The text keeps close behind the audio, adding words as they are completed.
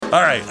All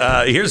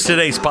right, here's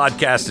today's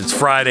podcast. It's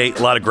Friday. A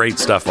lot of great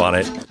stuff on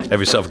it. Have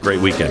yourself a great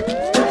weekend.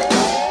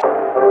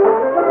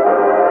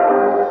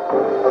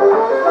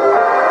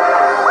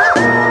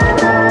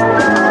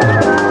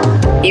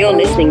 You're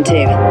listening to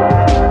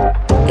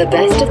the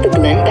best of the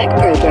Glenn Beck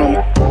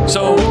program.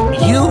 So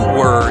you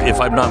were, if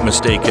I'm not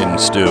mistaken,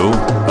 Stu,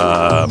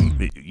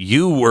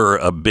 you were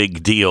a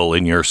big deal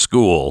in your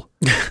school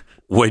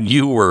when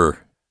you were,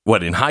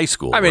 in high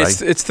school, I mean,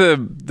 right? it's the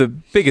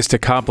biggest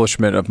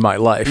accomplishment of my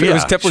life. It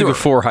was definitely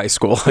before high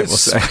school, I will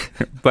say.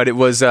 But it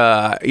was,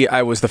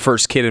 I was the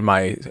first kid in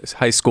my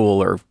high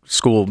school or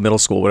middle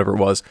school, whatever it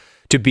was,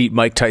 to beat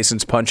Mike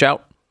Tyson's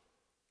Punch-Out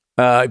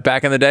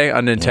back in the day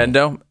on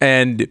Nintendo.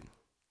 And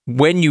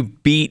when you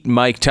beat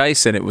Mike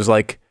Tyson, it was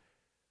like,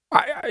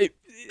 I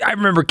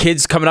remember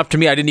kids coming up to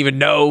me I didn't even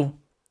know,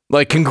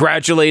 like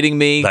congratulating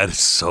me. That is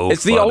so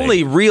It's funny. the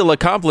only real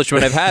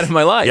accomplishment I've had in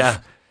my life.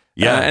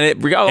 Yeah. And it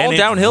got all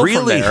downhill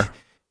from there.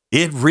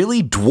 It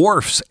really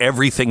dwarfs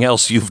everything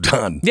else you've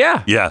done.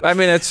 Yeah. Yeah. I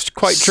mean, it's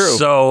quite true.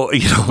 So,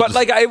 But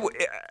like,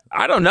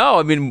 I don't know.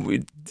 I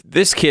mean,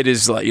 this kid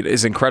is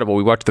incredible.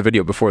 We watched the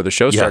video before the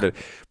show started,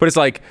 but it's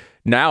like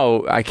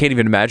now I can't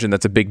even imagine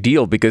that's a big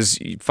deal because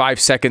 5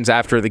 seconds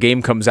after the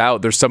game comes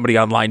out, there's somebody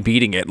online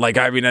beating it. Like,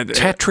 I mean,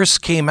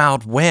 Tetris came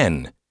out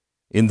when?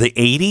 In the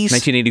 80s?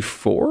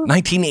 1984?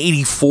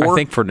 1984? I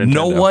think for Nintendo.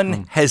 No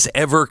one has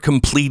ever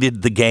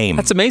completed the game.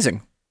 That's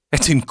amazing.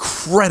 It's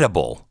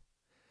incredible.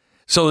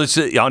 So it's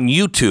on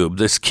YouTube.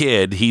 This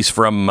kid, he's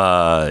from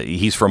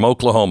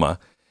Oklahoma.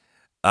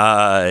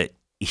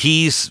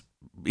 He's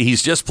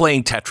just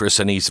playing Tetris,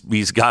 and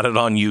he's got it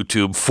on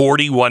YouTube.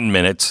 41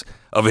 minutes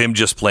of him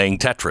just playing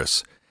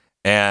Tetris,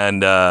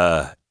 and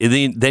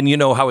then you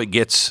know how it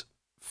gets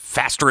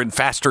faster and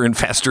faster and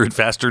faster and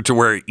faster to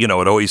where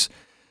it always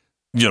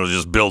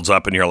just builds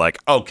up, and you're like,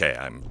 okay,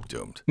 I'm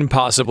doomed.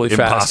 Impossibly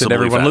fast, and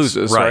everyone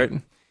loses, right?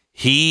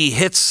 He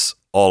hits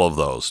all of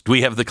those. Do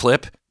we have the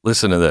clip?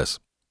 Listen to this.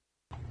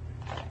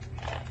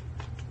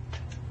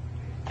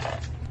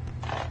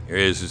 Here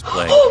he is, he's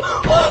playing. Oh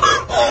my god!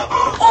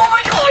 Oh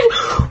my god!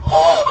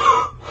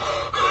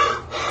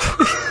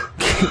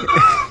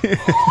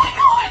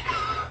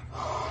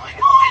 Oh my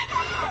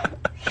god!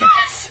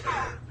 Yes!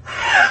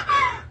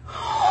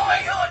 Oh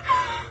my god!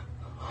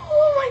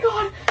 Oh my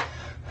god!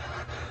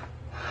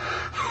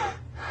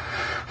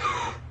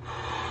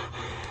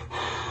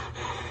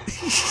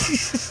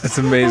 That's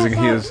amazing.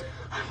 He is.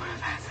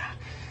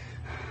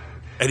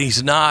 And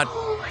he's not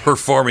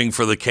performing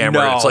for the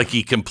camera. No. It's like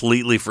he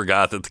completely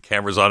forgot that the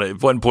camera's on it.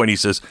 At one point he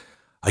says,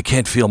 I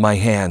can't feel my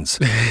hands.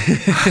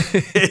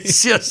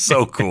 It's just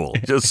so cool.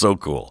 Just so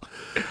cool.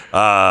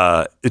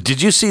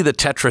 Did you see the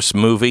Tetris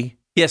movie?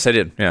 Yes, I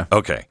did. Yeah.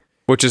 Okay.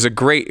 Which is a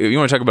great, you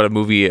want to talk about a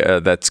movie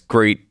that's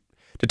great,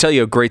 to tell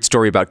you a great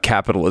story about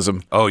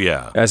capitalism. Oh,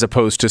 yeah. As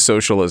opposed to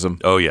socialism.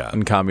 Oh, yeah.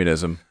 And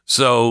communism.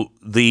 So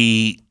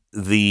the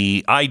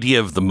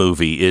idea of the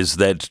movie is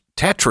that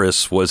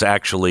Tetris was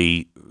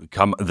actually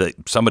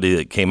somebody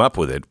that came up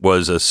with it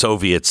was a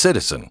Soviet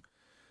citizen.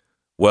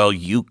 Well,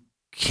 you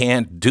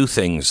can't do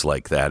things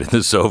like that in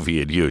the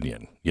Soviet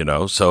Union,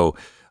 So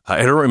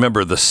I don't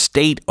remember, the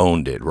state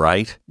owned it,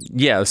 right?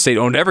 Yeah, the state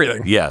owned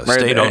everything. Yeah, the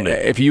state owned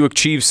it. If you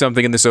achieve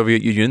something in the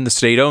Soviet Union, the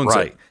state owns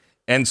it.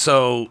 And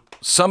so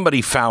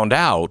somebody found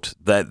out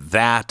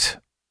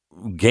that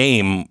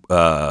game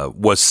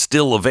was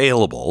still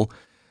available,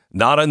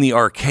 not on the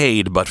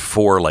arcade, but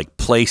for like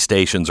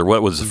PlayStations or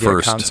what was the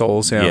first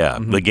consoles. Yeah,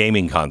 the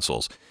gaming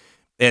consoles.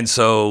 And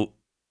so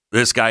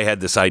this guy had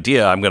this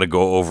idea, I'm going to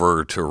go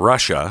over to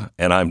Russia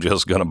and I'm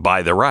just going to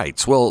buy the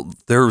rights. Well,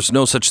 there's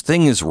no such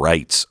thing as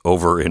rights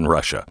over in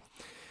Russia.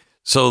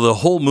 So the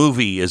whole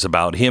movie is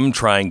about him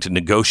trying to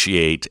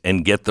negotiate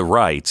and get the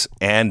rights,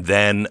 and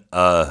then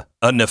a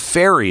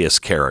nefarious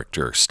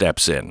character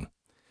steps in.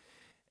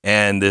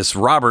 And this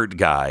Robert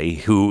guy,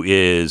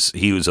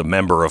 he was a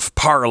member of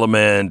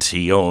parliament,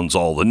 he owns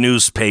all the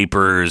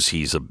newspapers,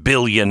 he's a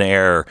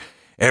billionaire,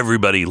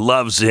 everybody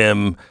loves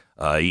him.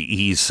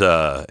 He's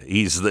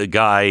the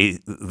guy,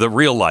 the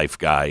real life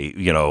guy,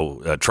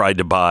 tried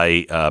to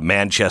buy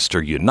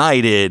Manchester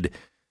United.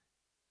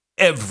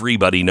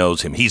 Everybody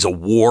knows him. He's a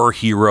war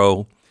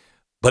hero.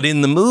 But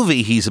in the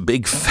movie, he's a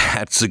big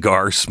fat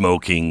cigar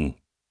smoking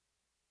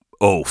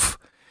oaf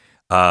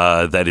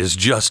that is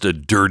just a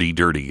dirty,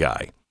 dirty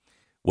guy.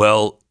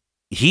 Well,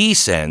 he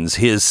sends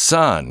his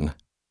son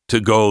to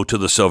go to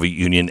the Soviet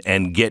Union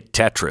and get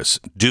Tetris.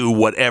 Do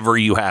whatever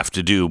you have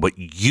to do, but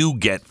you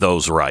get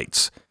those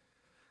rights.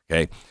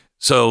 Okay.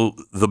 So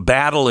the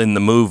battle in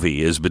the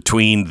movie is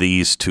between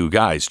these two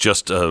guys,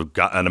 just an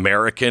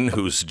American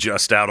who's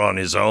just out on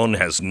his own,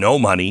 has no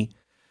money,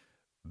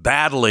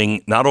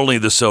 battling not only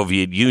the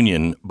Soviet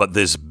Union, but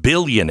this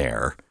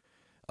billionaire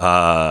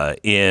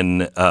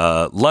in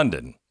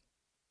London.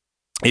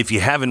 If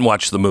you haven't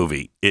watched the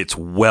movie, it's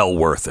well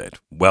worth it.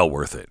 Well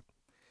worth it.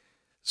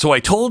 So I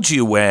told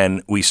you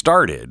when we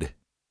started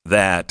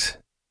that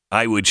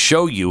I would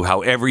show you how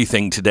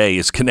everything today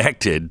is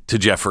connected to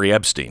Jeffrey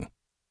Epstein.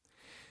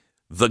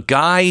 The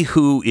guy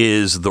who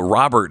is the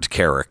Robert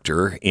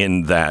character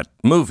in that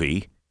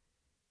movie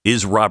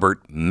is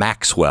Robert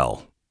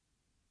Maxwell.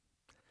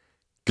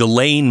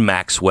 Ghislaine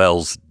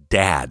Maxwell's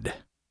dad.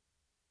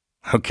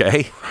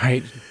 Okay?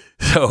 Right.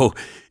 So,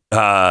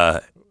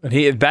 and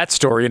that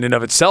story in and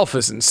of itself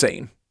is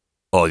insane.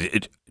 Oh,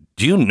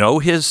 do you know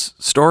his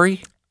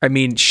story? I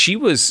mean, she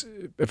was,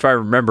 if I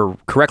remember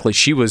correctly,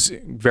 she was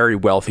very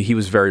wealthy. He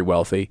was very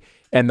wealthy.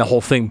 And the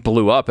whole thing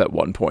blew up at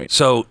one point.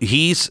 So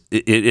and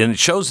it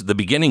shows the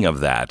beginning of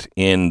that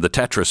in the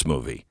Tetris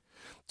movie.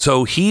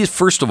 So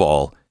first of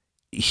all,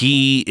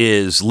 he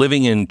is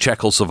living in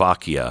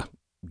Czechoslovakia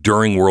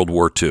during World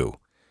War II.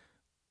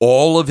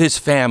 All of his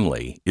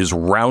family is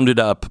rounded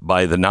up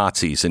by the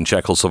Nazis in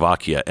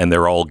Czechoslovakia, and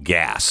they're all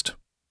gassed.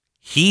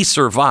 He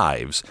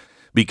survives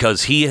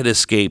because he had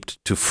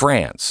escaped to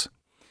France.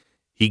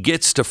 He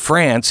gets to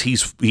France.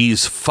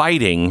 He's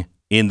fighting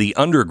in the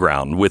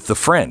underground with the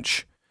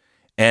French.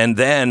 And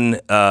then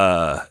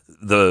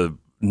the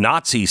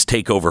Nazis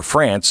take over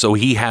France, so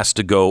he has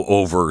to go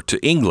over to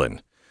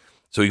England.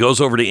 So he goes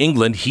over to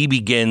England. He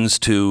begins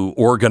to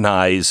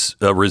organize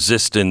a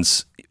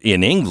resistance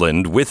in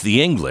England with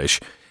the English,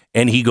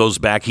 and he goes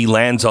back. He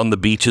lands on the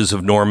beaches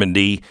of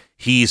Normandy.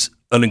 He's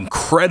an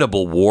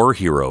incredible war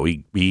hero.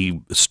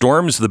 He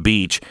storms the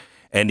beach,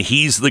 and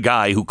he's the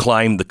guy who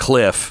climbed the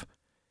cliff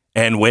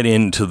and went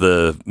into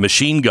the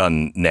machine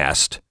gun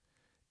nest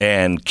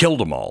and killed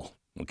them all.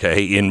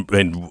 Okay, in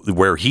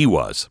where he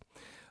was.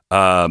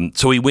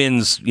 So he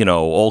wins,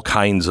 all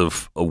kinds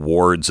of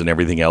awards and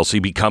everything else. He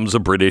becomes a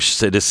British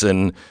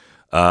citizen,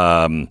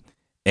 and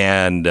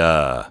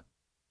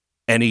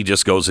he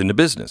just goes into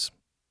business.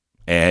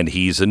 And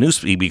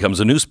he becomes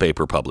a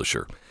newspaper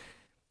publisher.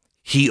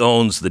 He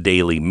owns the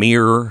Daily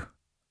Mirror.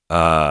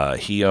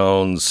 He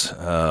owns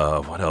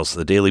what else?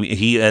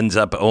 He ends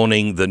up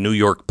owning the New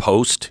York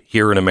Post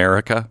here in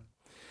America.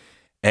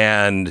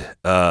 And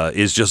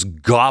is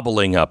just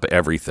gobbling up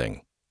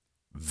everything.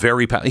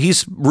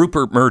 He's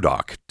Rupert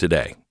Murdoch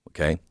today,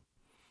 okay?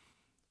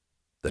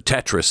 The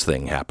Tetris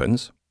thing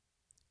happens,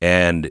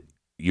 and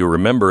you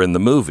remember in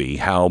the movie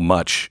how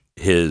much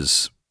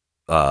his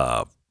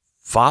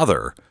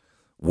father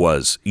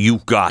was, you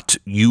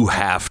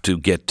have to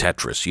get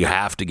Tetris. You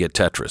have to get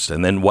Tetris.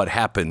 And then what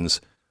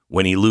happens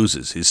when he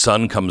loses? His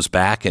son comes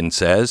back and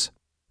says...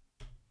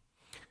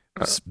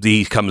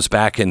 He comes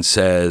back and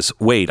says,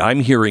 wait,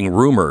 I'm hearing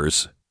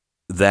rumors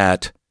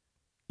that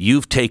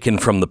you've taken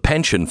from the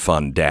pension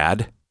fund,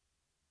 Dad.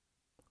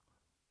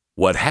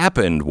 What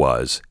happened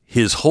was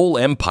his whole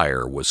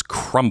empire was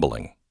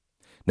crumbling.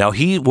 Now,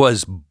 he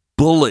was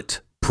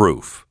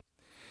bulletproof.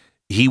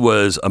 He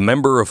was a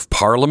member of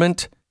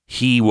parliament.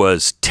 He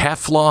was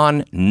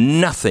Teflon.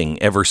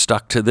 Nothing ever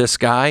stuck to this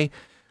guy.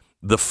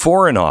 The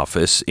Foreign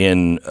Office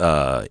in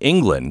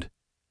England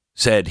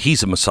said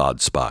he's a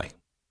Mossad spy.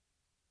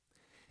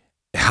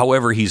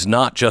 However, he's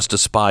not just a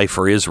spy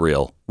for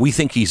Israel. We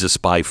think he's a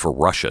spy for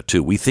Russia,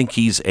 too. We think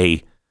he's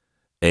a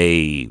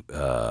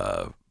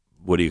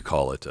what do you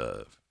call it?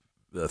 A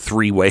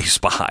three-way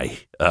spy.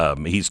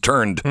 He's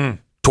turned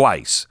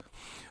twice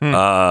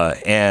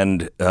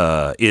and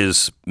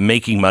is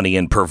making money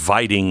and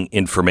providing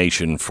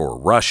information for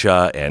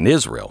Russia and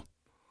Israel.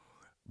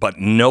 But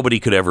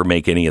nobody could ever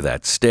make any of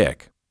that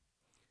stick.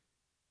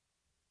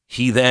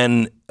 He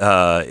then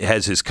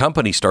has his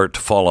company start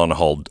to fall on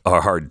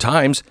hard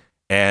times.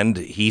 And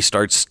he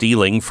starts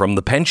stealing from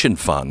the pension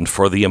fund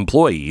for the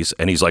employees.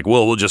 And he's like,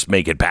 well, we'll just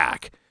make it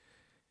back.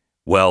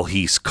 Well,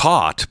 he's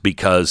caught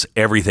because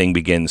everything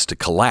begins to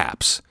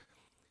collapse.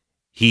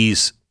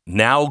 He's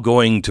now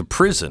going to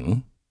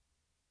prison.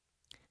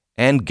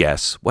 And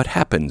guess what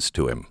happens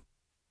to him?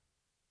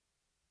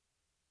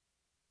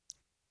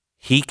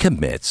 He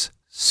commits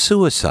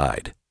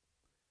suicide.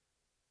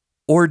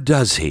 Or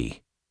does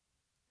he?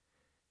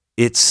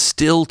 It's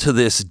still to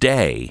this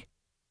day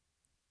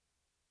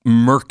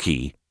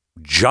murky,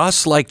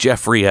 just like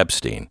Jeffrey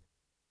Epstein.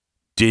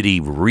 Did he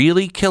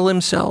really kill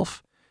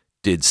himself?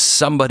 Did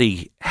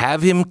somebody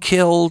have him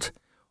killed?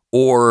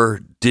 Or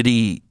was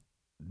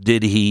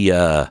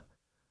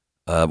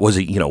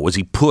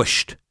he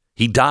pushed?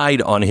 He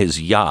died on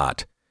his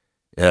yacht.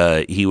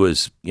 He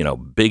was,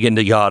 big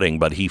into yachting,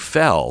 but he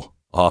fell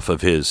off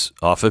of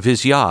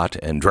his yacht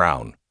and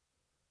drowned.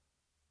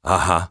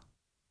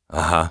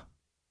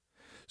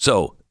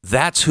 So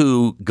that's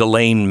who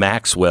Ghislaine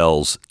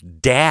Maxwell's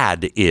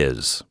dad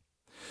is.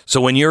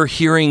 So when you're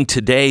hearing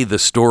today the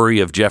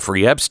story of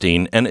Jeffrey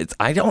Epstein, and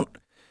I don't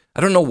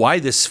know why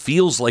this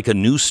feels like a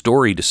new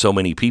story to so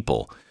many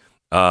people,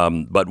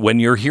 but when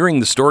you're hearing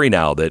the story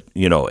now that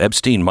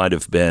Epstein might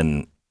have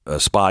been a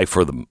spy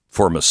for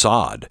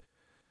Mossad,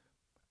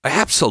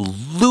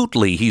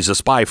 absolutely he's a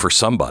spy for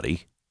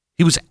somebody.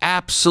 He was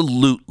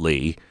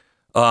absolutely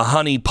a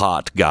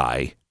honeypot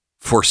guy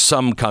for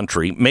some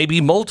country,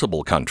 maybe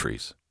multiple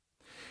countries.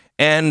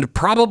 And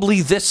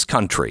probably this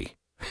country.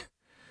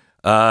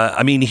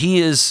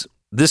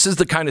 This is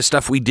the kind of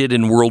stuff we did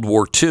in World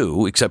War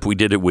II, except we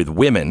did it with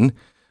women.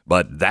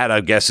 But that,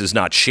 I guess, is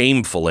not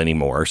shameful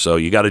anymore. So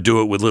you got to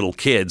do it with little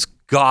kids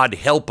God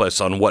help us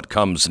on what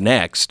comes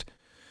next.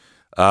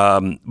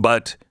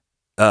 But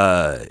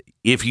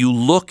if you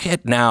look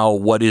at now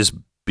what is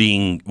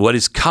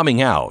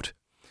coming out,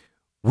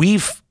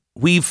 we've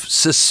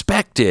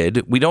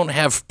suspected, we don't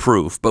have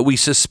proof, but we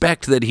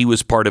suspect that he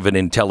was part of an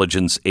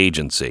intelligence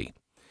agency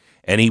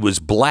and he was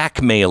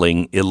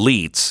blackmailing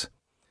elites.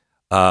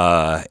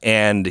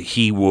 And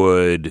he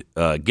would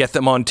get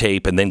them on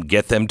tape and then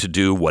get them to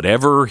do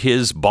whatever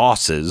his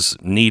bosses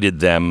needed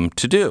them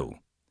to do.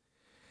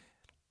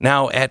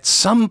 Now, at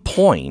some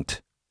point,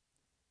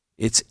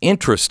 it's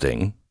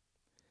interesting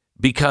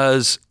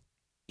because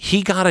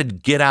he got a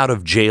get out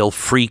of jail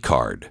free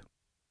card.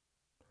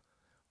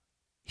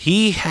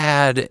 He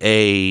had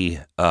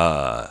a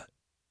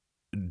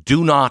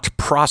do not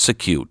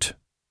prosecute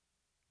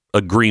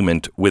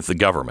agreement with the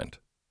government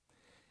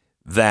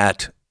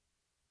that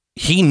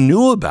he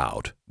knew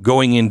about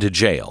going into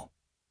jail.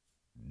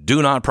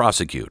 Do not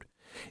prosecute.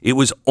 It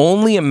was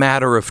only a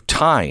matter of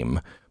time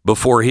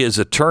before his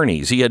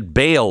attorneys, he had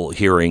bail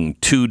hearing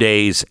 2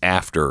 days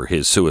after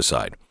his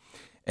suicide.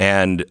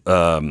 And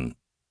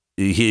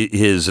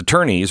his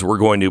attorneys were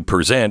going to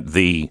present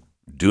the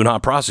do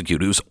not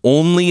prosecute. It was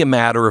only a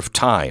matter of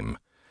time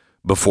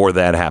before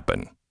that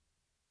happened.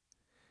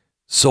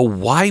 So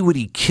why would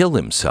he kill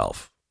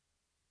himself?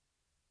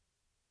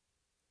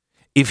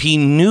 If he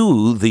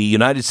knew the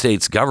United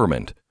States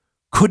government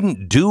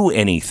couldn't do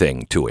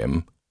anything to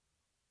him,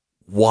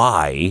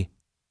 why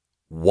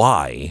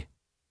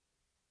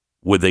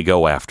would they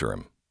go after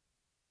him?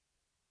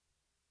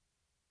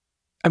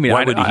 I mean,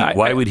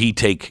 why would he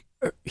take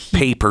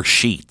paper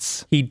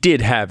sheets? He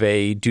did have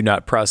a do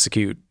not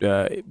prosecute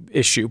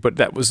issue, but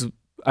that was,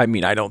 I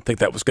mean, I don't think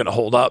that was going to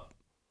hold up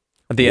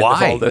at the end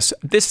of all this.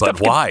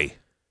 But why?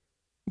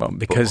 Well,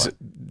 because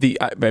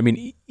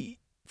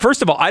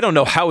first of all, I don't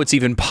know how it's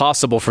even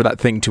possible for that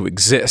thing to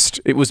exist.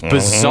 It was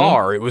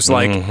bizarre. It was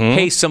like,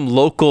 hey, some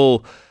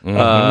local,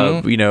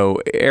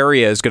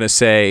 area is going to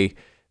say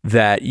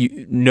that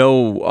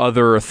no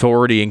other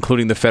authority,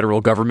 including the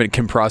federal government,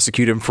 can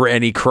prosecute him for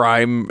any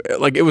crime.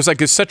 Like, it was like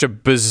it's such a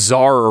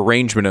bizarre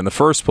arrangement in the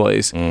first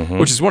place,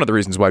 which is one of the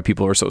reasons why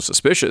people are so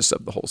suspicious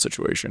of the whole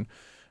situation.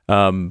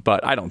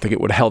 But I don't think it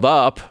would have held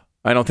up.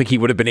 I don't think he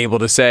would have been able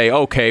to say,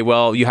 okay,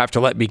 well, you have to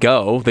let me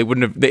go. They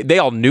wouldn't have. They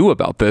all knew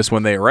about this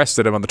when they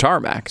arrested him on the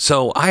tarmac.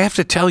 So I have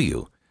to tell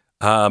you,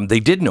 they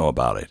did know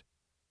about it.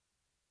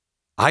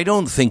 I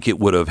don't think it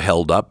would have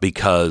held up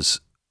because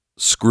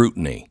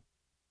scrutiny.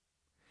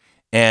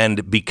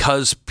 And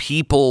because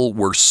people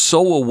were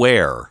so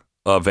aware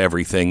of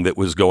everything that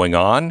was going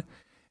on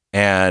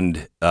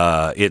and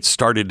it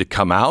started to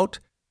come out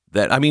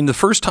that, I mean, the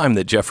first time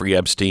that Jeffrey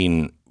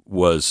Epstein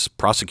was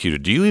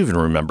prosecuted, do you even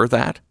remember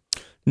that?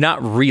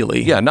 Not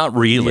really. Yeah, not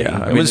really.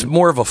 Yeah, it was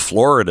more of a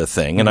Florida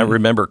thing, and I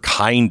remember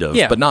kind of,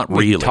 but not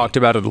really. We talked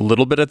about it a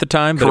little bit at the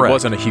time, but it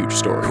wasn't a huge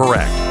story.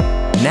 Correct.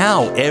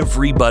 Now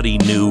everybody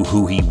knew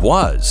who he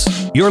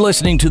was. You're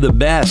listening to the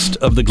best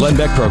of the Glenn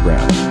Beck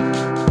program.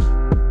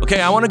 Okay,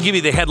 I want to give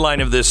you the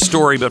headline of this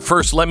story, but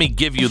first let me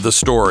give you the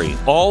story.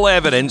 All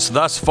evidence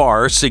thus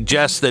far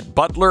suggests that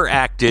Butler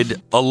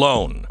acted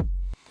alone.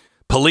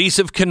 Police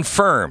have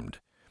confirmed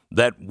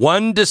that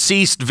one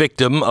deceased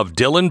victim of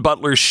Dylan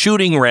Butler's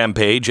shooting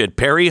rampage at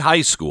Perry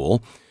High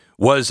School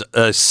was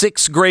a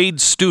 6th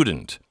grade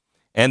student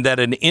and that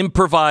an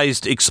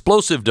improvised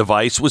explosive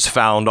device was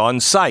found on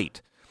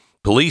site.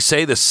 Police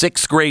say the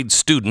 6th grade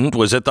student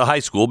was at the high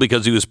school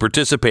because he was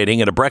participating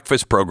in a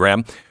breakfast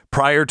program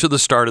prior to the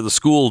start of the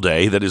school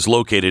day that is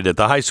located at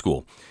the high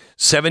school.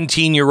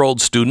 17-year-old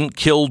student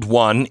killed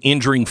one,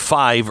 injuring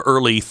 5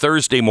 early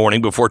Thursday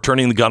morning before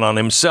turning the gun on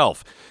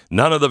himself.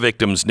 None of the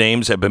victims'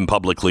 names have been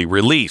publicly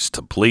released.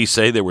 Police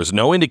say there was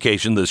no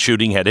indication the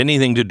shooting had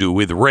anything to do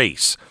with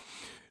race.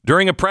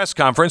 During a press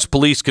conference,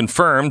 police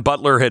confirmed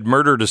Butler had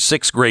murdered a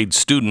 6th grade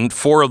student.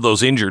 4 of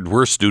those injured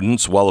were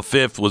students, while a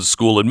 5th was a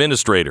school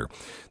administrator.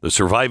 The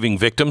surviving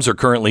victims are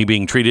currently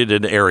being treated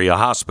in area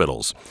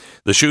hospitals.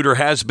 The shooter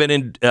has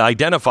been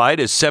identified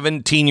as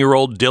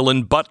 17-year-old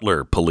Dylan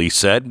Butler, police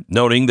said,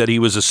 noting that he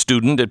was a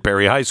student at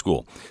Perry High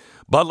School.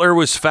 Butler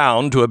was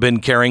found to have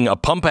been carrying a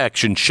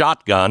pump-action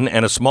shotgun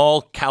and a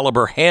small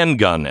caliber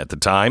handgun at the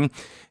time.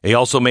 He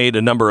also made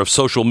a number of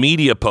social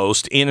media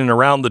posts in and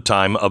around the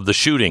time of the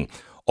shooting.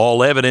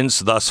 All evidence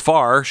thus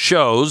far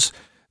shows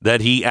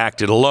that he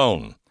acted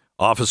alone.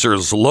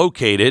 Officers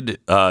located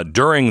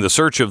during the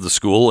search of the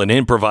school an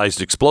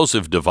improvised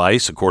explosive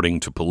device, according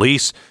to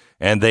police,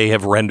 and they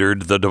have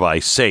rendered the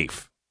device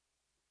safe.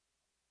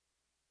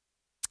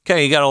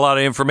 Okay, you got a lot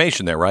of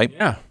information there, right?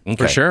 Yeah,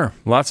 for sure.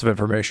 Lots of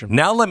information.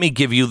 Now let me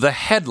give you the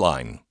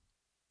headline.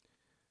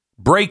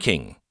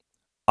 Breaking.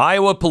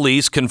 Iowa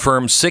police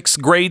confirm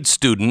 6th grade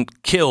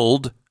student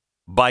killed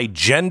by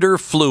gender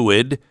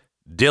fluid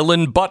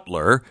Dylan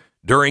Butler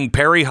during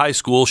Perry High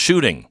School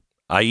shooting.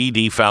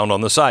 IED found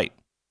on the site.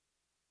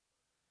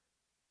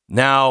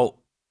 Now,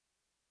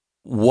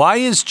 why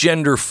is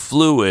gender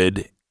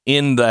fluid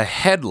in the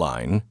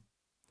headline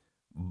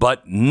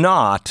but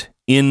not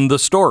in the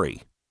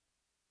story?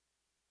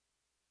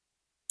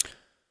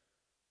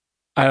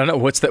 I don't know.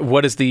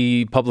 What is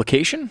the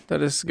publication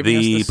that is giving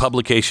us this?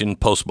 Publication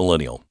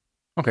Postmillennial.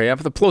 Okay, yeah,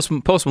 but the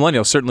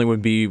Postmillennial certainly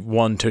would be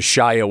one to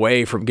shy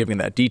away from giving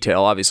that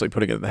detail. Obviously,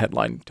 putting it in the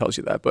headline tells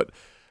you that, but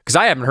because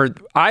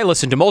I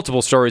listened to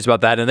multiple stories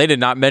about that, and they did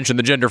not mention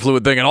the gender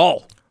fluid thing at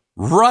all.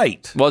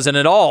 Right. Wasn't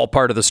at all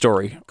part of the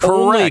story. Correct.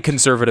 Only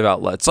conservative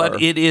outlets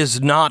But it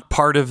is not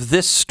part of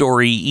this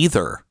story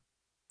either.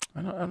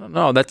 I don't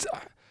know.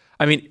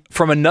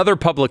 From another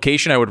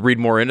publication, I would read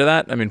more into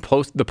that. I mean,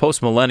 the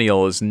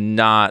Postmillennial is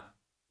not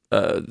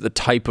the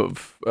type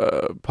of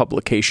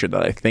publication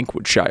that I think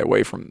would shy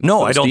away from.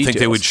 No, I don't think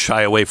they would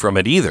shy away from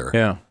it either.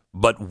 Yeah.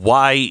 But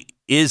why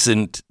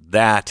isn't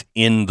that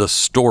in the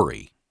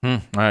story?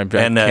 I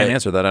can't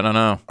answer that. I don't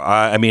know.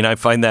 I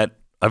find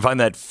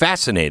that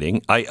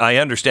fascinating. I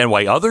understand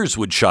why others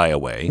would shy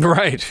away.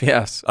 Right.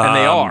 Yes. And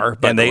they are.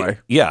 By the way.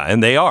 Yeah,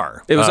 and they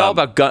are. It was all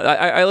about gun.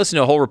 I listened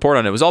to a whole report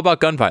on it. It was all about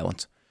gun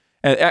violence.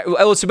 And it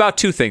was about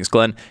two things,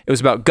 Glenn. It was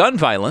about gun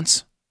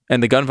violence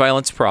and the gun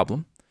violence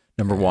problem.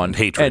 Number one,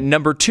 hatred. And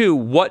number two,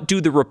 what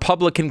do the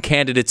Republican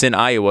candidates in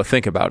Iowa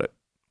think about it?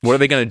 What are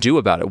they going to do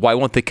about it? Why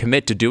won't they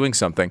commit to doing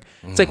something?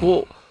 It's like,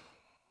 well,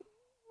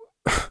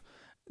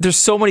 there's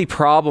so many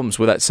problems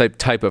with that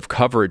type of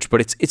coverage,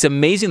 but it's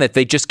amazing that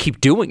they just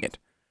keep doing it.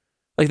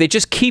 Like they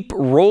just keep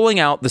rolling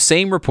out the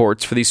same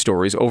reports for these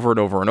stories over and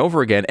over and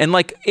over again. And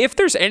like, if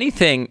there's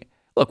anything,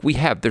 look,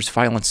 there's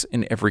violence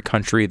in every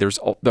country. There's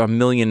a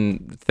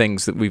million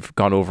things that we've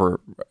gone over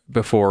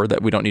before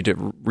that we don't need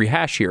to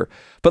rehash here.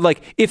 But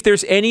like, if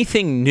there's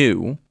anything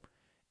new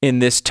in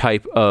this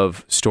type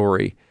of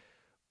story,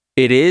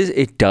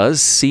 it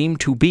does seem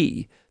to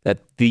be that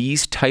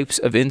these types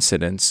of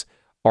incidents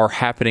are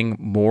happening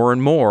more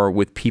and more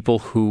with people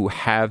who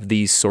have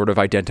these sort of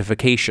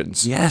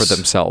identifications for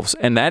themselves.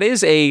 And that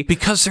is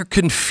because they're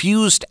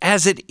confused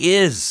as it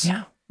is.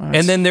 Yeah.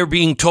 And then they're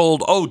being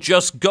told, oh,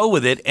 just go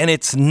with it. And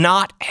it's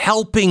not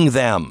helping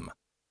them.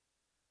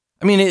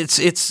 I mean, this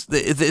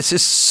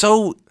is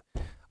so,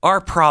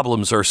 our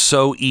problems are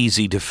so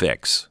easy to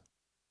fix.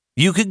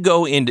 You could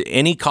go into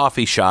any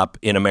coffee shop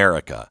in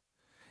America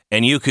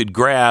and you could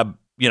grab,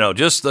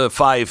 just the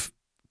 5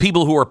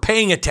 people who are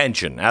paying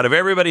attention out of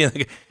everybody.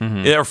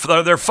 Mm-hmm. There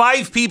are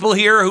 5 people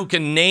here who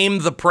can name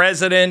the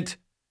president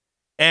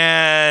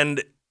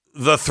and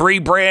the 3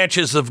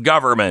 branches of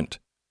government.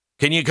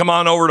 Can you come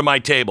on over to my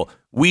table?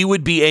 We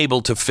would be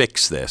able to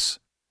fix this.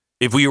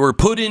 If we were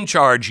put in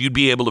charge, you'd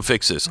be able to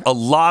fix this. A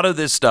lot of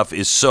this stuff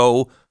is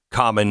so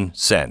common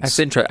sense. That's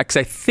interesting, because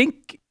I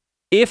think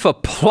if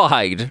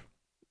applied,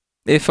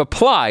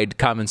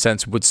 common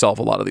sense would solve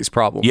a lot of these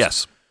problems.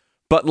 Yes.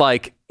 But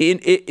like,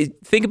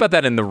 think about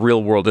that in the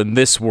real world, in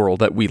this world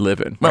that we live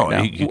in right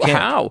now. You can't.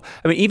 How?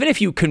 I mean, even if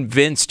you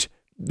convinced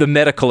the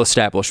medical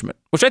establishment,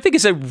 which I think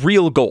is a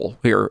real goal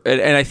here,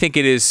 and I think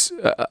it is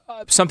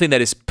something that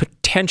is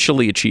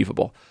potentially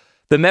achievable.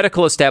 The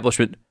medical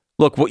establishment,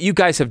 look, what you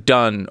guys have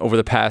done over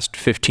the past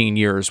 15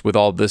 years with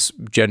all this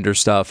gender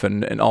stuff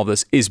and all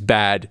this is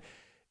bad.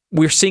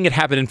 We're seeing it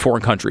happen in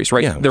foreign countries,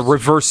 right? Yeah. They're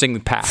reversing the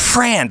path.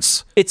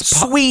 France,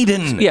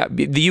 Sweden,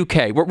 the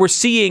UK. We're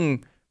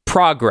seeing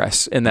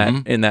progress in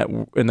that in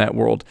that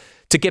world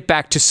to get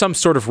back to some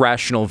sort of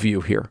rational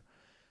view here.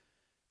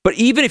 But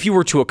even if you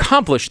were to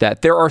accomplish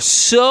that, there are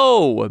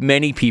so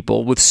many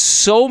people with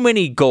so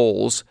many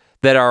goals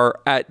that are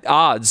at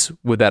odds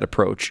with that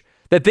approach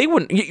that they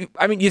wouldn't.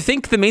 You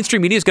think the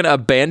mainstream media is going to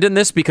abandon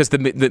this because the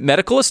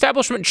medical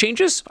establishment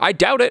changes? I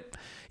doubt it.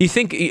 You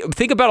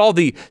think about all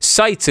the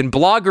sites and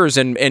bloggers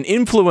and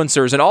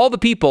influencers and all the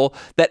people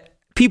that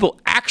people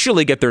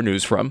actually get their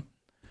news from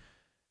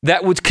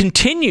that would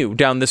continue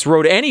down this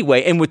road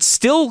anyway and would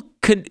still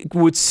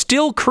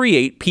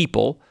create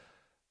people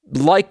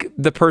like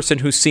the person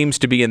who seems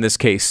to be in this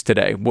case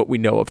today, what we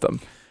know of them.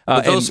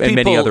 But those and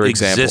people many other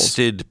examples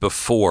existed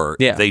before.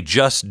 Yeah. They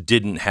just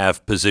didn't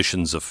have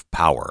positions of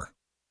power.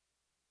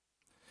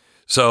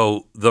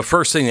 So the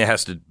first thing that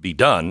has to be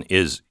done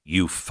is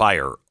you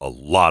fire a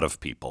lot of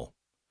people.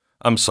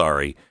 I'm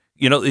sorry.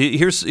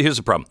 Here's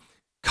the problem.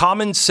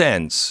 Common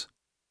sense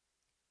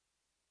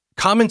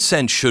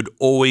should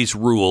always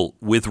rule,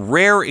 with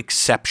rare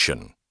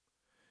exception.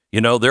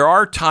 There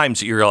are times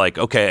that you're like,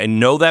 okay, I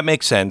know that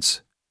makes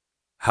sense.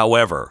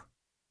 However,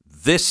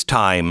 this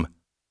time,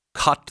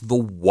 cut the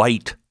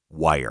white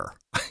wire.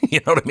 You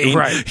know what I mean?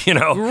 Right.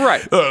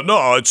 Right.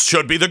 No, it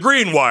should be the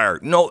green wire.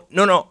 No.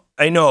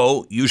 I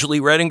know, usually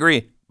red and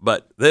green,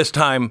 but this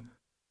time,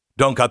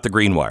 don't cut the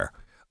green wire.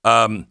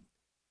 But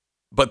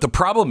the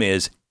problem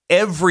is,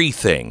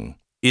 everything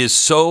is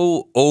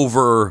so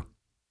over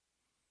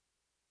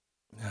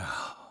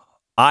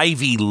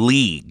Ivy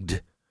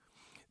Leagued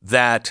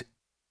that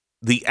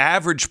the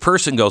average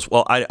person goes,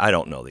 well, I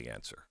don't know the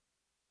answer.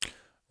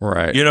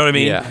 Right. You know what I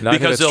mean? Yeah.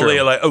 Because they'll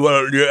be like,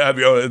 well,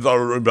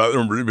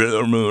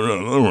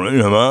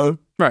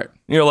 right.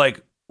 You're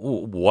like,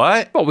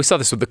 what? Well, we saw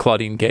this with the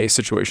Claudine Gay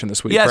situation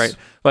this week, yes.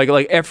 right?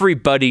 Like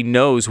everybody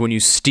knows when you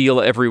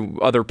steal every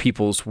other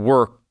people's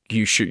work,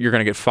 you're going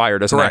to get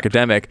fired as an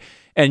academic.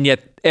 And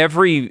yet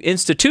every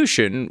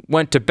institution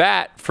went to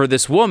bat for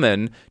this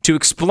woman to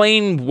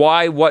explain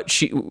why what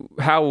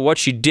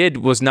she did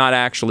was not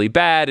actually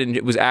bad and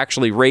it was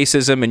actually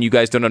racism, and you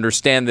guys don't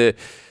understand the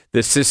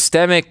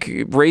systemic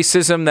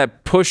racism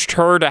that pushed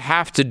her to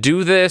have to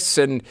do this,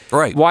 and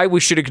why we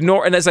should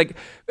ignore. And it's like,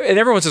 and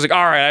everyone's just like,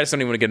 all right, I just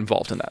don't even want to get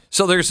involved in that.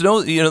 So there's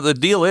no, the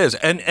deal is,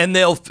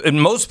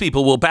 and most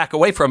people will back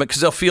away from it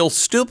because they'll feel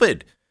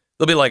stupid.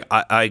 They'll be like,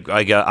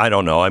 I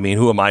don't know. I mean,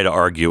 who am I to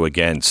argue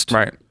against?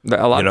 Right.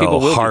 A lot of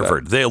people will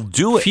Harvard. They'll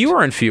do it.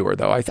 Fewer and fewer,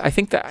 though. I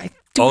think that. I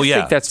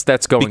think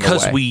that's going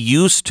because away. We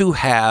used to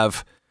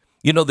have,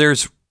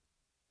 there's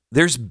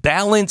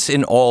balance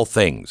in all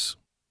things.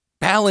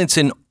 Balance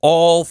in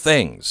all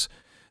things.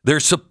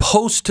 There's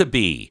supposed to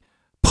be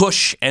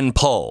push and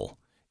pull.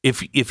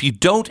 If you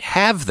don't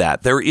have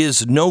that, there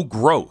is no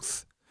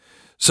growth.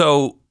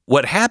 So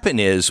what happened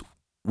is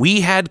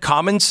we had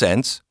common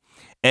sense.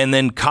 And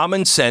then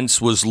common sense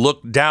was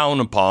looked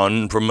down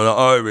upon from the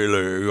Ivy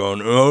League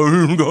on,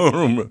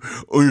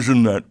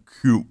 isn't that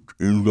cute?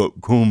 He's got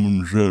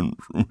common sense.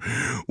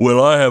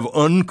 Well, I have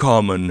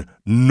uncommon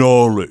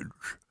knowledge.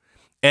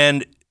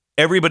 And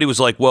everybody was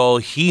like, well,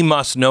 he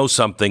must know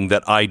something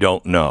that I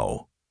don't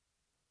know.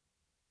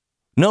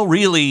 No,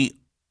 really,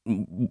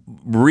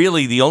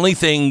 the only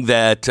thing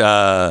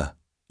that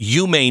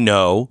you may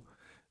know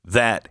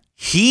that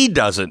he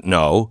doesn't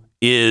know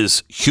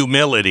is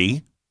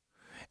humility.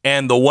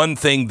 And the one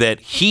thing that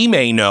he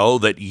may know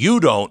that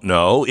you don't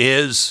know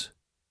is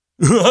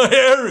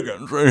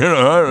arrogance.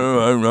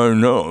 I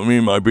know. Me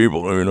and my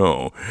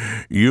people,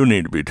 you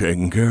need to be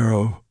taken care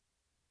of.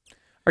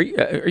 Are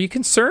you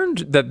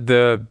concerned that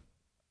the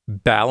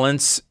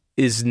balance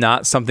is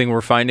not something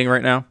we're finding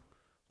right now?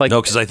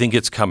 No, because I think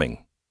it's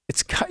coming.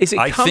 Is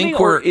it coming,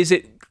 or is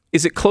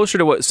it closer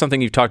to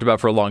something you've talked about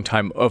for a long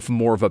time of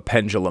more of a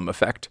pendulum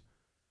effect?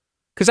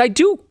 Because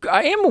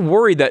I am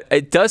worried that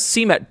it does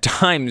seem at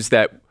times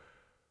that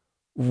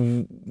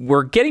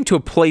we're getting to a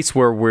place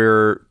where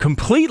we're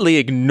completely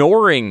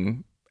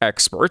ignoring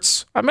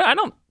experts. I mean, I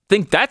don't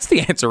think that's the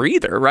answer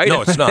either, right?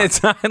 No, it's not.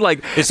 It's not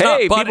like, it's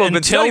hey, not, people have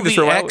been saying this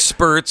for a while.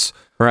 Experts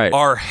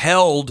are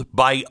held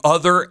by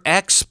other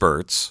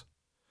experts,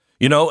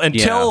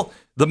 until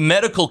the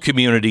medical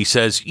community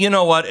says, you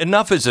know what,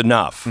 enough is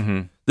enough.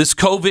 Mm-hmm. This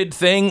COVID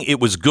thing, it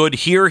was good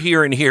here,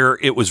 here, and here.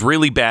 It was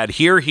really bad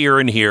here, here,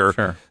 and here.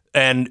 Sure.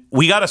 And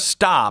we got to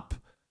stop,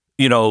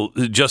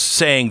 just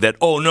saying that,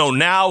 oh, no,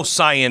 now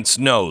science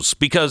knows,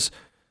 because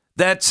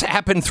that's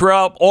happened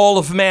throughout all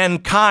of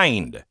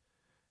mankind.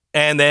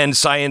 And then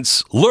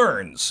science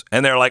learns,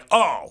 and they're like,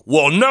 oh,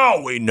 well,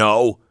 now we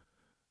know.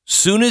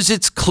 Soon as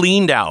it's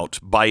cleaned out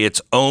by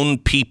its own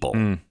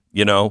people,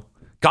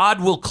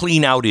 God will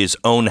clean out his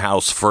own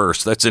house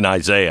first. That's in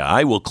Isaiah.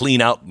 I will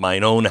clean out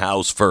mine own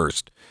house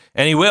first.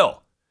 And he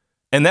will.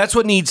 And that's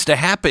what needs to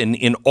happen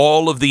in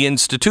all of the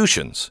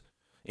institutions.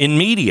 In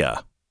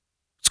media,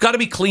 it's got to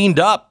be cleaned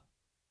up.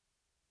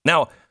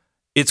 Now,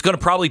 it's going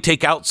to probably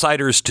take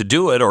outsiders to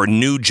do it, or a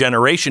new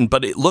generation,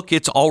 but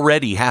it's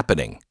already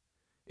happening.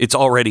 It's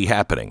already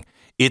happening.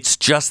 It's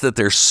just that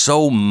there's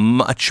so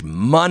much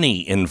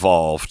money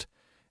involved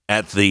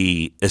at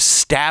the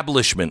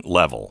establishment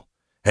level,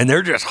 and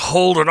they're just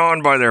holding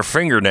on by their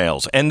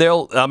fingernails, and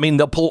they'll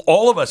pull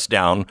all of us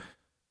down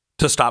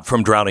to stop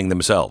from drowning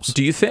themselves.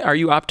 Are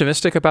you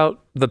optimistic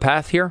about the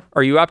path here?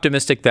 Are you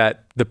optimistic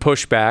that the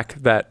pushback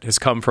that has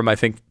come from, I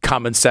think,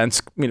 common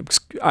sense,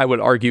 I would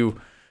argue,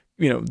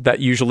 that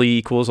usually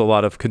equals a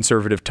lot of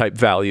conservative type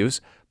values,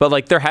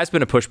 but there has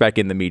been a pushback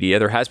in the media.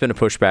 There has been a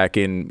pushback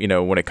in,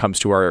 when it comes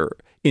to our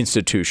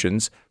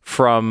institutions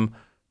from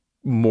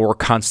more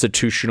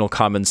constitutional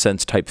common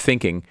sense type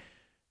thinking.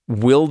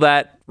 Will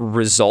that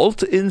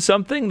result in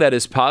something that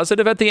is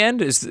positive at the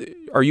end?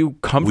 Are you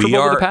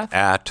comfortable with the path? We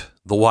are at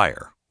the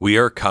wire. We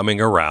are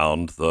coming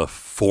around the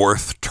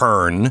fourth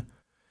turn,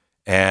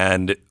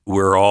 and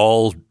we're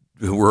all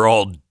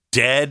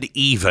dead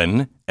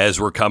even as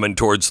we're coming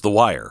towards the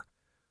wire.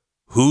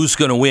 Who's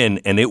going to win?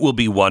 And it will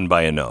be won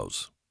by a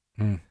nose.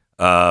 And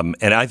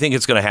I think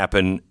it's going to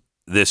happen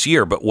this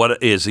year. But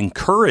what is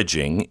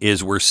encouraging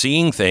is we're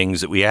seeing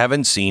things that we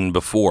haven't seen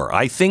before.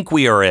 I think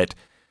we are at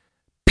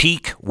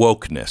peak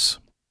wokeness.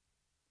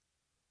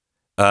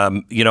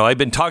 I've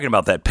been talking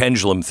about that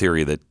pendulum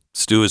theory that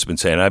Stu has been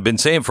saying. I've been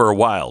saying for a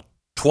while.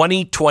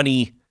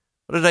 2020,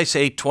 what did I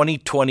say?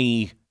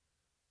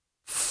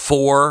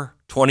 2024,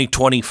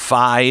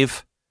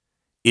 2025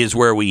 is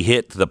where we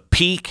hit the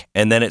peak,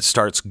 and then it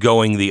starts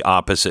going the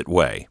opposite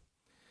way.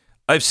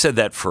 I've said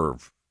that for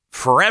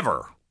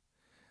forever.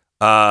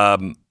 Now,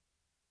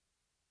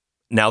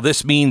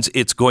 this means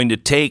it's going to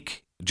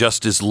take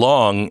just as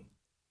long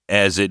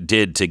as it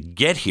did to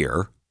get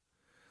here.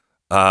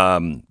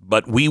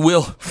 But we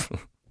will,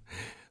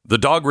 the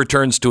dog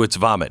returns to its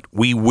vomit.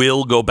 We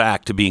will go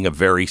back to being a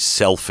very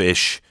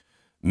selfish,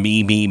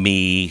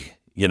 me,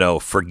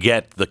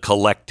 forget the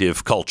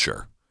collective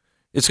culture.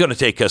 It's going to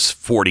take us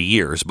 40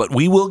 years, but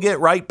we will get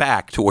right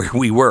back to where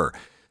we were.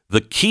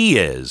 The key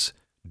is,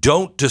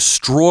 don't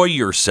destroy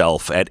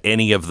yourself at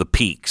any of the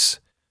peaks,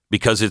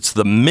 because it's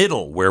the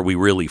middle where we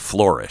really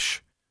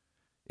flourish.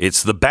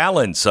 It's the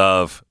balance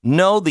of,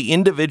 no, the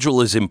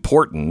individual is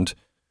important,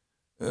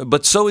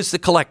 but so is the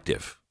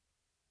collective.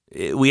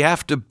 We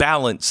have to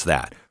balance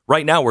that.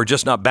 Right now, we're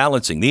just not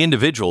balancing. The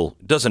individual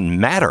doesn't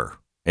matter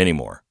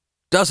anymore.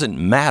 Doesn't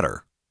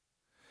matter.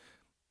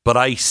 But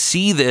I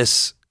see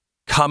this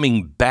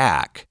coming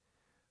back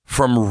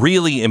from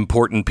really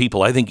important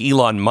people. I think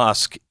Elon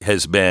Musk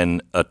has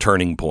been a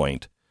turning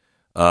point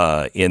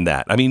in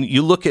that. I mean,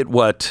 you look at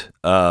what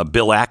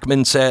Bill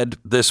Ackman said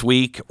this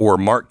week, or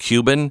Mark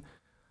Cuban.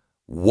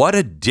 What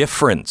a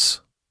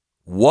difference.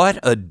 What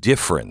a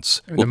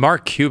difference. The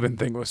Mark Cuban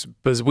thing was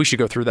we should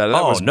go through that.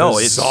 That was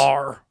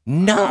bizarre.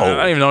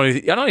 I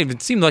don't even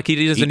seem like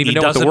he doesn't even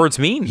know what the words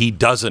mean. He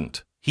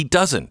doesn't.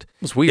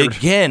 It's weird.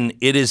 Again,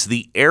 it is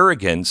the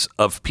arrogance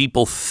of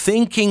people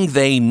thinking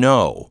they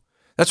know.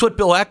 That's what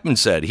Bill Ackman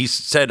said. He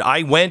said,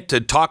 I went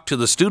to talk to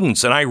the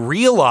students and I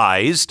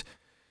realized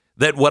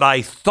that what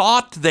I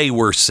thought they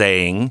were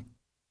saying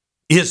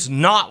is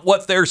not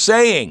what they're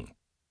saying.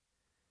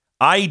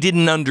 I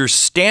didn't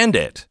understand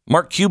it.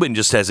 Mark Cuban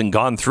just hasn't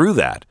gone through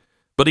that,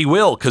 but he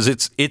will, because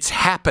it's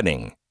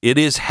happening. It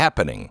is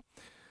happening.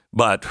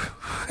 But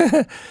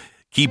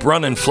keep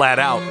running flat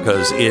out,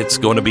 because it's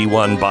going to be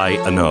won by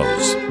a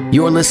nose.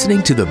 You're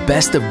listening to the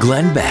best of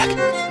Glenn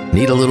Beck.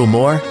 Need a little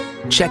more?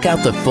 Check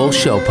out the full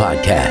show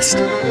podcast.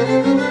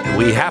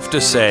 We have to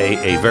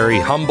say a very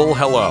humble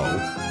hello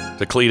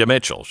to Cleta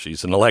Mitchell.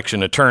 She's an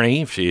election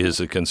attorney. She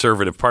is a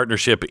Conservative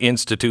Partnership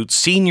Institute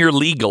senior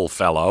legal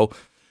fellow,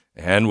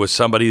 and was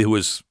somebody who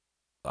was,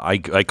 I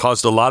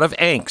caused a lot of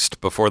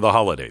angst before the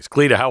holidays.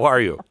 Cleta, how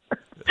are you?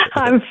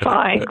 I'm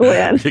fine,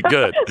 Glenn.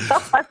 Good.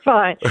 I'm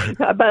fine.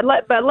 But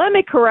let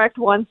me correct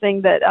one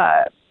thing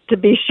that to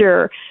be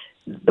sure.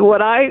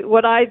 What I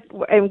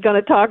am going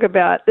to talk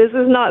about, this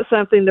is not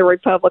something the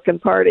Republican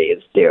Party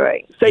is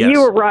doing. So Yes.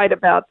 You were right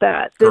about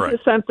that. This Correct. is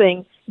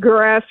something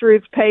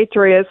grassroots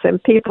patriots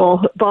and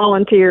people,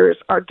 volunteers,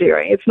 are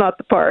doing. It's not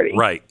the party.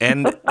 Right.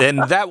 And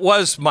that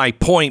was my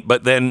point.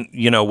 But then,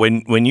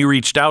 when you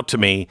reached out to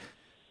me,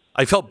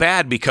 I felt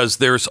bad, because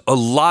there's a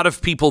lot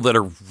of people that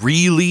are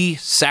really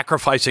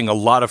sacrificing a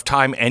lot of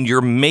time, and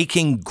you're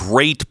making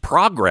great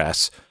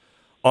progress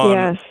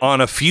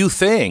on a few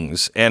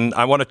things. And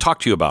I want to talk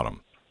to you about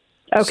them.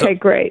 Okay,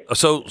 great.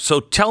 So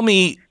tell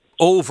me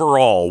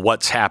overall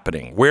what's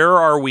happening. Where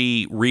are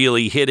we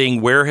really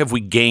hitting? Where have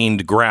we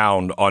gained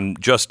ground on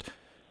just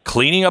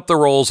cleaning up the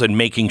rolls and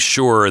making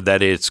sure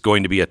that it's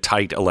going to be a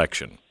tight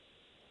election?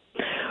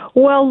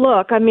 Well,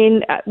 look, I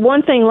mean,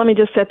 one thing, let me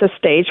just set the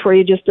stage for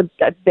you just a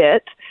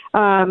bit.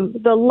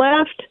 The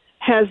left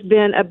has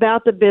been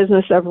about the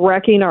business of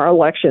wrecking our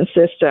election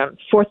system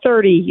for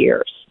 30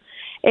 years.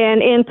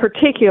 And in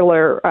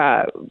particular,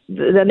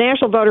 the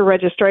National Voter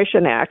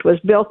Registration Act was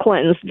Bill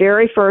Clinton's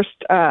very first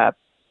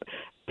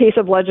piece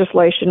of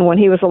legislation when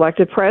he was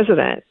elected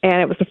president.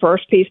 And it was the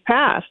first piece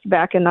passed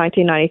back in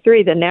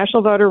 1993, the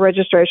National Voter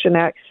Registration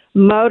Act,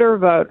 motor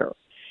voter.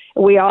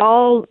 We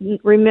all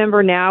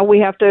remember now we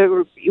have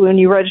to, when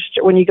you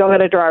go get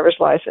a driver's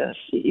license,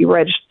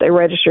 they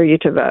register you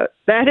to vote.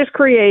 That has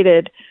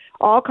created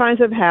all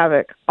kinds of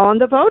havoc on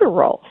the voter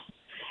rolls.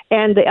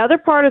 And the other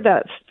part of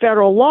that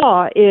federal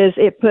law is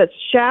it puts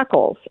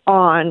shackles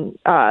on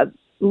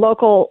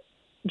local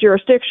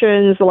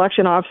jurisdictions,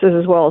 election offices,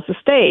 as well as the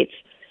states,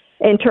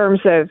 in terms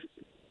of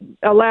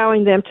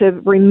allowing them to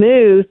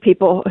remove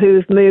people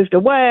who've moved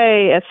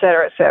away, et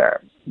cetera, et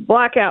cetera.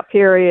 Blackout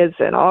periods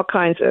and all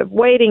kinds of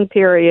waiting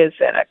periods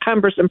and a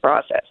cumbersome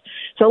process.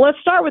 So let's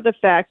start with the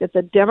fact that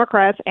the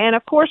Democrats and,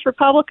 of course,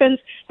 Republicans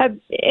have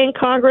in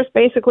Congress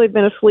basically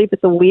been asleep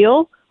at the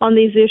wheel on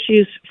these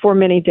issues for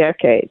many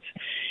decades.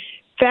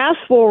 Fast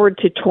forward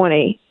to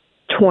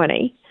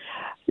 2020.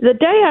 The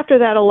day after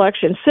that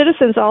election,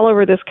 citizens all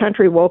over this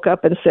country woke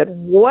up and said,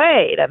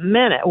 wait a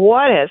minute,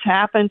 what has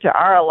happened to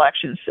our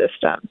election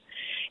system?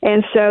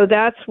 And so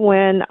that's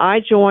when I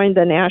joined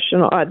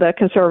the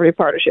Conservative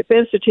Partnership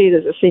Institute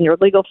as a senior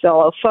legal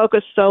fellow,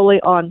 focused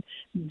solely on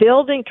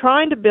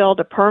trying to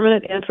build a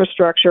permanent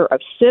infrastructure of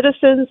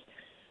citizens,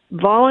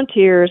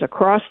 volunteers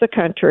across the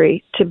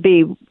country to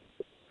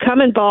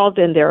become involved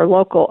in their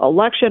local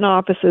election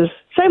offices,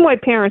 same way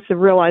parents have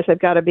realized they've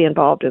got to be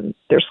involved in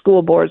their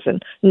school boards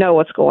and know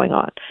what's going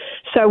on.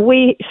 So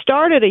we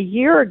started a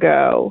year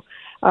ago.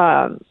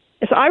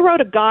 So I wrote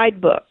a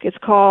guidebook. It's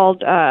called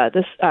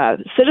the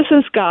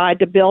Citizen's Guide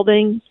to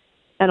Building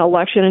an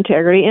Election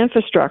Integrity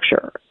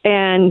Infrastructure.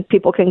 And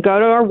people can go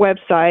to our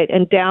website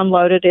and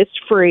download it. It's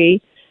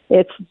free.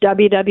 It's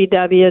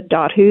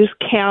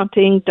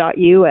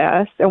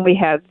www.whoscounting.us. And we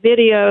have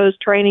videos,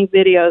 training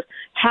videos,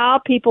 how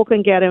people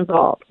can get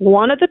involved.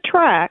 One of the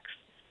tracks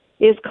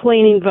is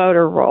cleaning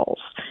voter rolls.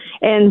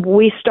 And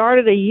we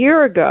started a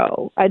year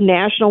ago a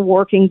national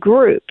working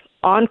group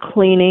on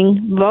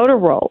cleaning voter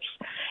rolls.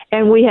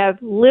 And we have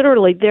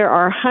there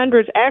are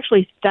hundreds,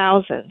 actually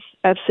thousands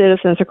of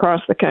citizens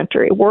across the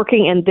country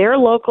working in their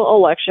local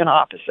election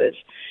offices,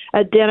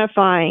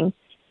 identifying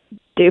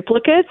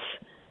duplicates,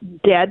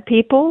 dead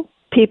people,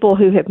 people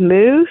who have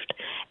moved.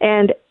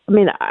 And I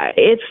mean,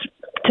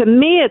 to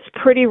me, it's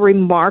pretty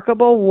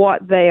remarkable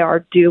what they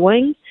are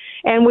doing.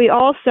 And we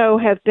also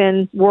have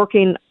been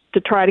working to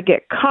try to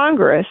get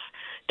Congress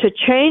to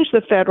change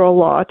the federal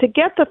law, to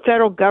get the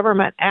federal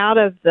government out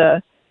of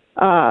the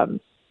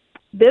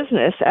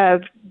business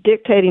of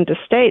dictating to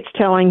states,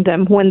 telling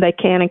them when they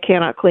can and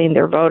cannot clean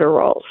their voter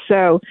rolls.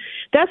 So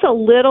that's a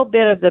little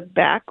bit of the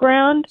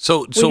background.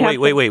 So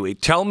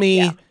wait. Tell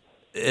me,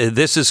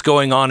 this is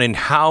going on in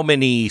how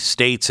many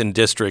states and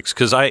districts?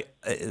 Because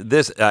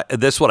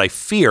this what I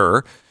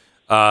fear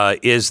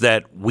is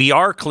that we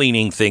are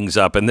cleaning things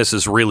up, and this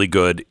is really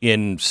good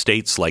in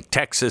states like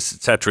Texas,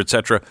 et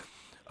cetera,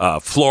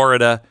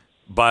 Florida,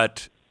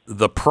 but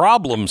the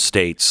problem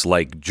states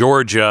like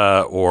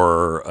Georgia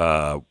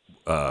or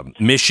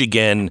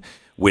Michigan,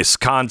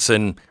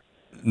 Wisconsin,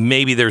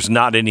 maybe there's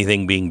not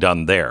anything being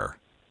done there.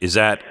 Is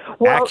that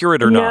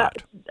accurate or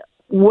not?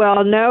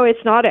 Well, no,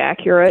 it's not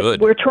accurate.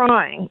 Good. We're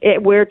trying.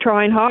 We're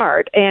trying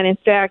hard. And in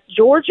fact,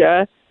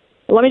 Georgia,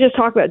 let me just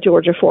talk about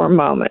Georgia for a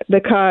moment,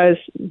 because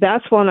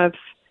that's one of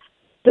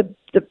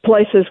the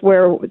places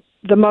where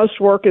the most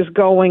work is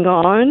going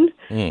on.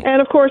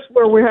 And of course,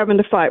 where we're having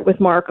to fight with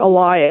Mark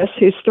Elias,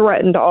 who's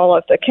threatened all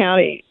of the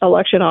county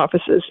election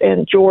offices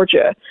in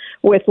Georgia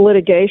with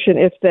litigation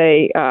if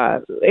they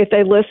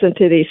listen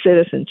to these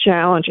citizen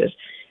challenges.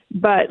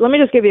 But let me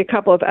just give you a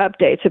couple of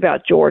updates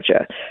about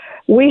Georgia.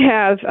 We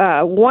have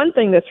one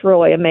thing that's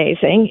really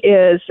amazing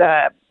is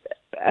a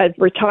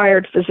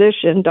retired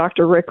physician,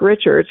 Dr. Rick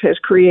Richards, has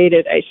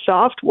created a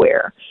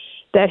software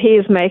that he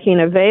is making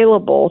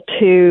available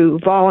to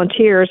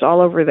volunteers all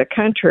over the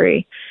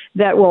country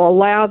that will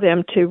allow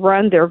them to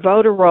run their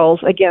voter rolls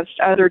against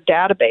other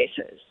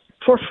databases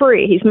for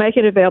free. He's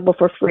making it available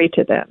for free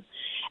to them.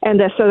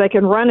 And so they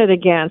can run it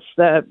against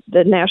the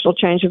national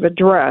change of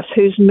address,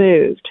 who's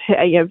moved.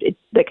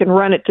 They can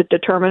run it to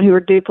determine who are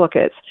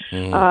duplicates.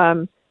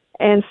 And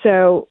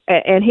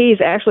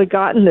he's actually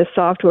gotten this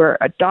software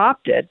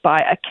adopted by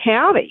a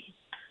county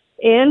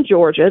in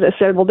Georgia that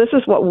said, well, this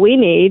is what we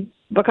need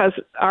because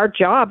our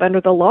job under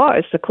the law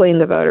is to clean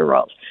the voter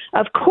rolls.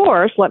 Of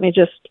course, let me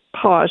just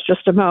pause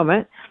just a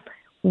moment.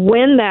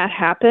 When that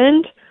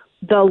happened,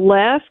 the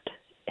left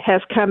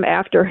has come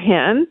after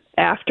him,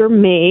 after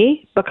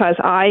me, because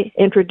I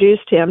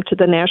introduced him to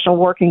the National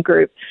Working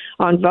Group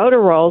on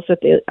Voter Rolls that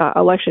the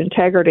Election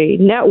Integrity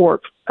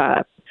Network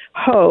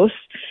hosts.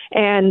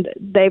 And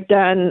they've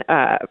done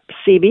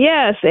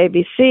CBS,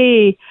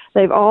 ABC,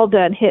 they've all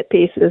done hit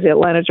pieces, the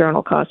Atlanta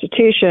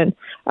Journal-Constitution,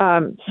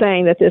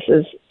 saying that this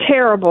is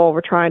terrible.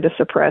 We're trying to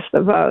suppress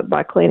the vote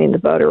by cleaning the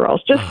voter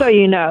rolls. Just so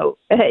you know,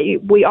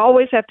 we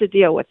always have to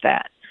deal with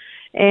that.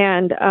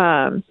 And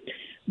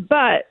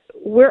but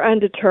we're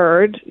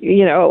undeterred.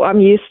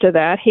 I'm used to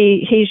that.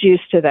 He's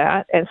used to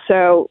that. And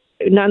so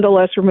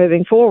nonetheless, we're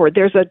moving forward.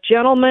 There's a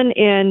gentleman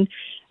in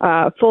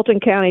Fulton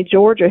County,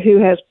 Georgia, who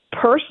has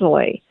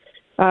personally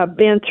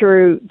been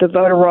through the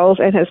voter rolls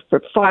and has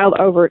filed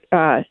over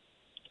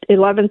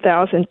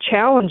 11,000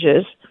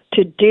 challenges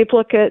to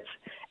duplicates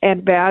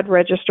and bad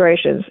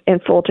registrations in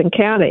Fulton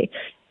County.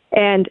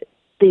 And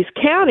these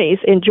counties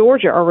in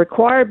Georgia are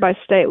required by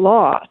state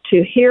law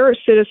to hear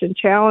citizen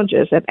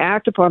challenges and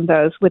act upon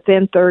those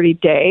within 30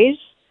 days.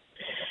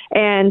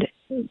 And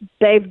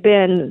they've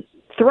been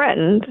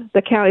threatened,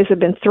 the counties have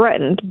been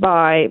threatened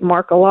by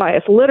Mark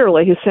Elias,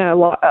 literally, who sent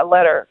a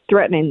letter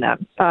threatening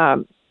them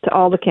to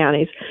all the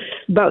counties.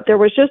 But there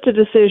was just a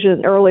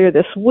decision earlier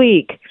this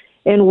week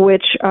in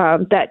which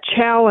that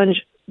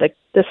challenge,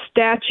 the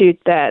statute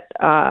that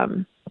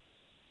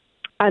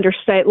under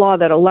state law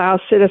that allows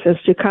citizens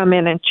to come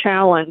in and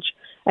challenge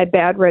a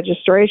bad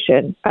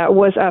registration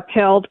was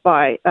upheld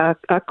by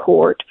a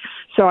court.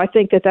 So I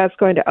think that that's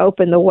going to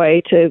open the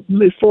way to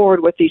move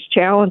forward with these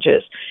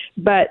challenges.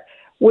 But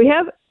we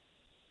have,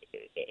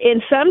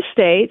 in some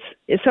states,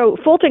 so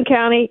Fulton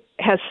County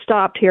has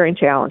stopped hearing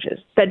challenges.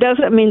 That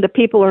doesn't mean the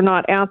people are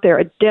not out there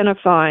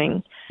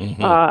identifying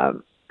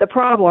the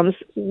problems.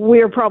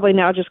 We're probably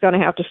now just going to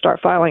have to start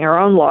filing our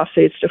own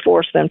lawsuits to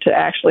force them to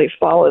actually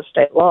follow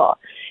state law.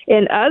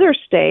 In other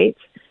states,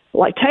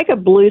 like take a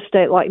blue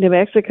state like New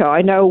Mexico,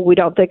 I know we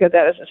don't think of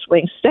that as a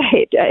swing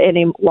state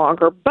any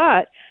longer,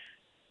 but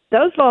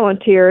those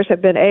volunteers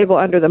have been able,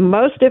 under the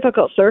most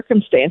difficult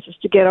circumstances,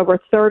 to get over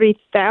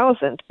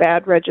 30,000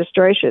 bad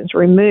registrations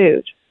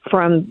removed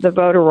from the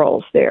voter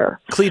rolls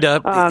there.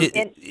 Cleta,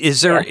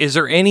 is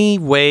there any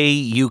way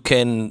you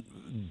can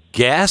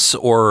guess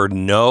or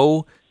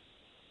know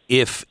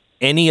if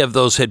any of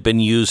those had been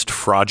used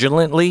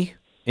fraudulently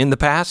in the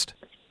past?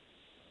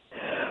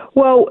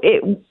 Well,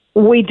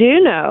 we do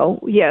know.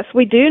 Yes,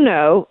 we do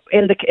know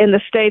in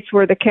the states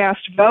where the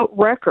cast vote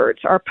records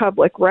are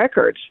public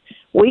records.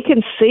 We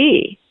can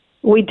see,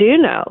 we do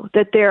know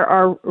that there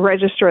are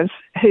registrants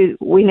who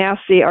we now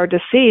see are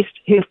deceased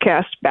who've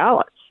cast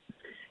ballots.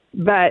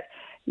 But,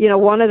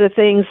 one of the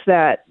things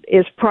that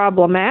is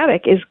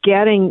problematic is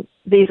getting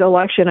these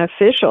election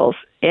officials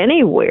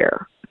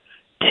anywhere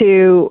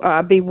to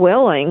be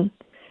willing.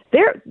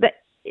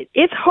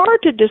 it's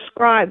hard to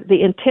describe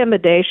the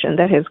intimidation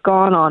that has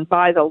gone on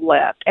by the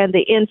left and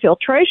the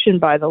infiltration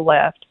by the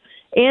left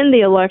in the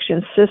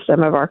election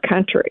system of our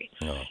country.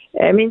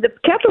 I mean, the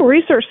Capital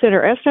Research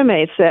Center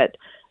estimates that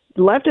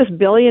leftist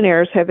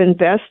billionaires have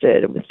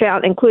invested,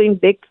 including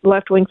big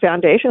left-wing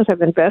foundations,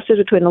 have invested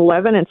between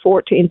 $11 and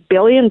 $14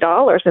 billion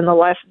in the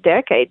last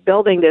decade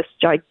building this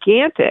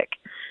gigantic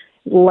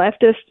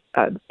leftist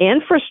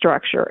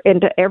infrastructure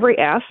into every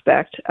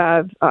aspect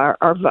of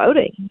our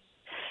voting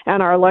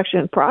and our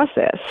election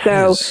process.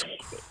 So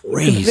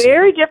it's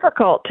very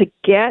difficult to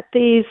get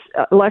these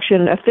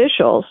election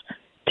officials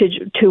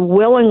to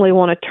willingly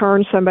want to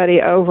turn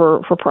somebody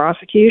over for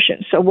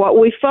prosecution. So what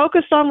we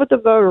focused on with the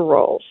voter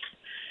rolls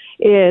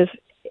is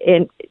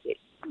in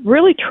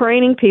really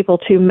training people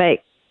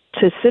to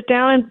sit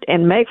down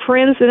and make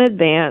friends in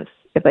advance,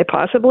 if they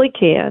possibly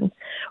can,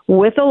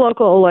 with a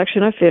local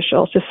election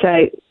official to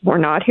say, we're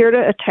not here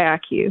to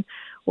attack you.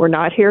 We're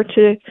not here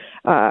to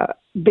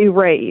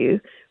berate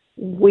you.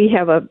 We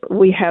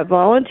have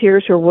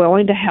volunteers who are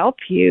willing to help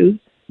you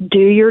do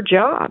your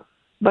job,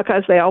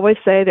 because they always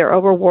say they're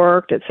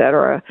overworked, et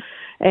cetera.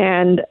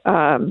 And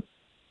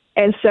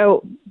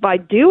so by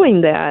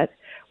doing that,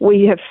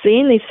 we have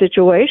seen these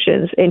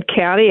situations in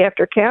county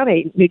after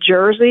county. New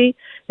Jersey,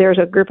 there's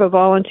a group of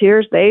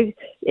volunteers.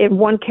 In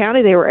one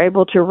county, they were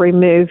able to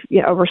remove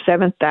over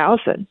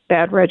 7,000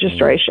 bad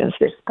registrations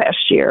this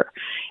past year.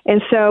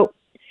 And so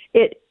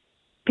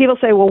people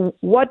say, well,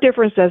 what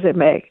difference does it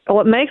make?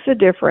 Well, it makes a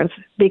difference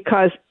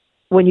because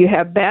when you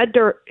have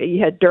you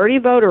had dirty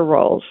voter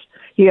rolls,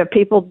 you have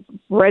people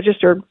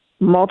registered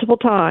multiple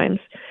times.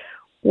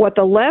 What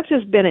the left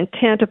has been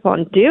intent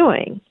upon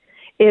doing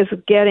is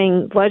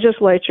getting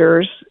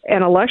legislatures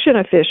and election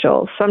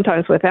officials,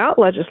 sometimes without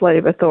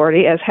legislative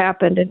authority, as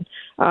happened in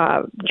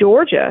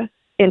Georgia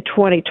in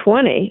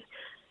 2020,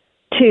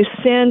 to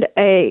send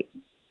a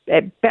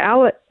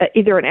ballot,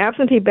 either an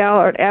absentee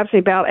ballot or an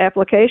absentee ballot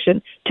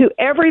application, to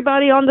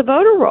everybody on the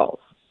voter rolls.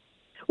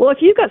 Well, if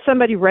you've got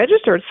somebody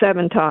registered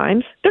 7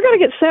 times, they're going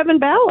to get 7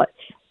 ballots.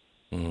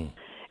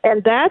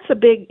 And that's a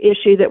big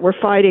issue that we're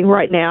fighting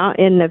right now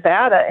in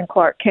Nevada and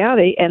Clark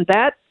County. And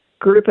that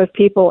group of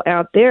people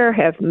out there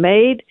have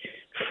made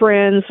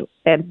friends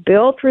and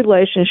built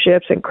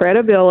relationships and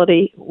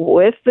credibility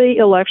with the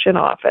election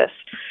office.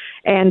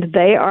 And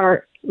they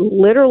are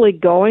literally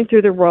going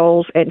through the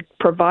rolls and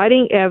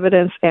providing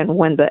evidence. And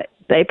when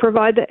they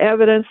provide the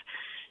evidence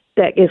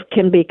that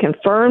can be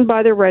confirmed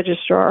by the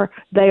registrar,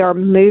 they are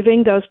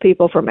moving those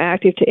people from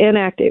active to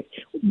inactive.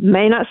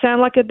 May not sound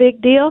like a big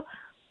deal.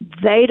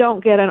 They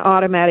don't get an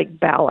automatic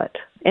ballot.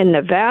 In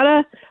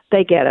Nevada,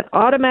 they get an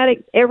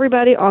automatic,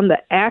 everybody on the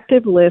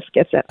active list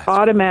gets an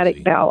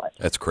automatic ballot.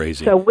 That's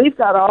crazy. So we've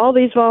got all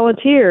these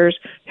volunteers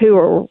who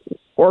are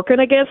working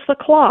against the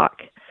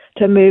clock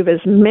to move as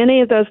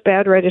many of those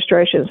bad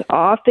registrations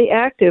off the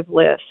active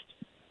list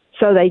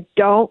so they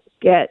don't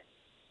get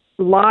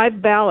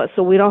live ballots,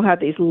 so we don't have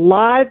these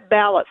live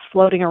ballots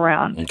floating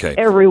around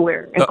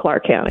everywhere in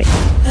Clark County.